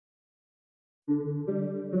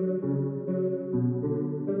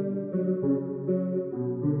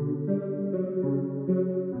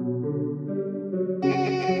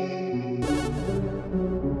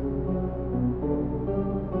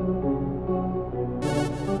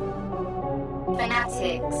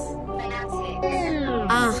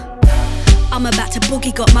I'm about to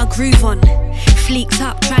boogie, got my groove on. Fleeked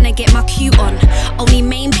up, trying to get my cue on. Only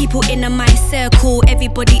main people in my circle,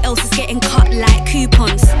 everybody else is getting cut like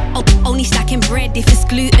coupons. Only stacking bread if it's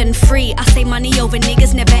gluten free. I say money over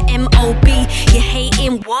niggas, never M.O.B. You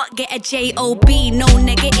hating what? Get a J.O.B. No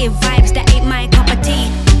negative vibes, that ain't my cup of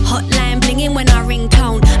tea. Hotline blinging when I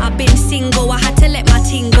ringtone. I've been single, I had to let my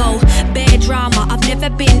ting go. Bare drama, I've never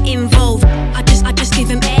been involved. I just give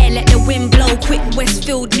him air, let the wind blow. Quick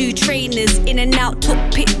Westfield, new trainers, in and out, took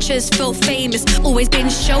pictures, felt famous. Always been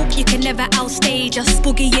show, you can never outstage us.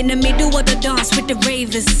 Boogie in the middle of the dance with the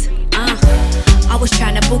ravers. I was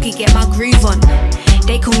trying to boogie, get my groove on.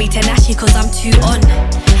 They call me Tinashe cause I'm too on.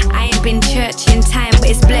 I ain't been church in time, but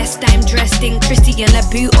it's blessed I'm dressed in Christian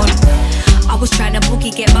boot on. I was trying to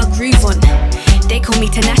boogie, get my groove on. They call me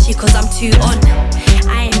Tinashe cause I'm too on.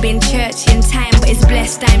 I ain't been church in time, but it's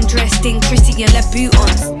blessed I'm dressed in Christian boot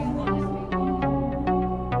on.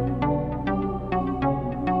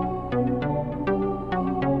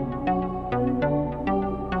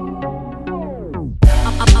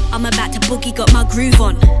 I'm about to boogie, got my groove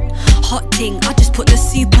on. Hot ting, I just put the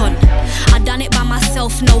soup on. I done it by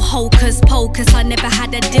myself, no hocus pocus. I never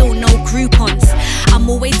had a deal, no Groupons. I'm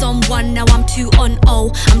always on one, now I'm 2 on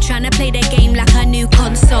 0. I'm trying to play the game like a new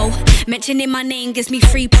console. Mentioning my name gives me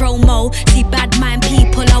free promo. See bad mind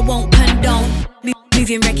people, I won't condone.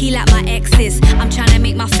 Moving recce like my exes. I'm trying to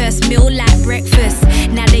make my first meal like breakfast.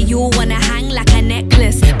 Now they all wanna hang like a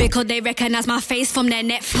necklace because they recognize my face from their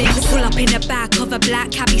Netflix. Pull up in the back of a black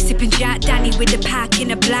cabbie, sipping Jack Danny with the pack in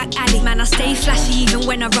a black alley. Man, I stay flashy even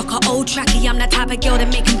when I rock a old tracky. I'm that type of girl that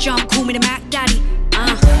make them jump, call me the Mac Daddy.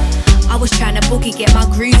 I was trying to boogie, get my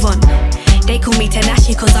groove on. They call me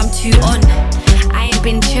Tinashe cause I'm too on. I ain't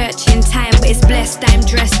been church in time, but it's blessed I'm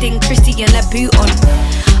dressed in Christian boot on.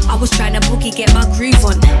 I was trying to boogie, get my groove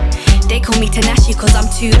on. They call me Tinashe cause I'm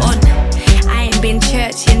too on. I ain't been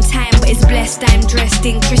church in time, but it's blessed I'm dressed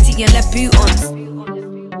in Christian boot on.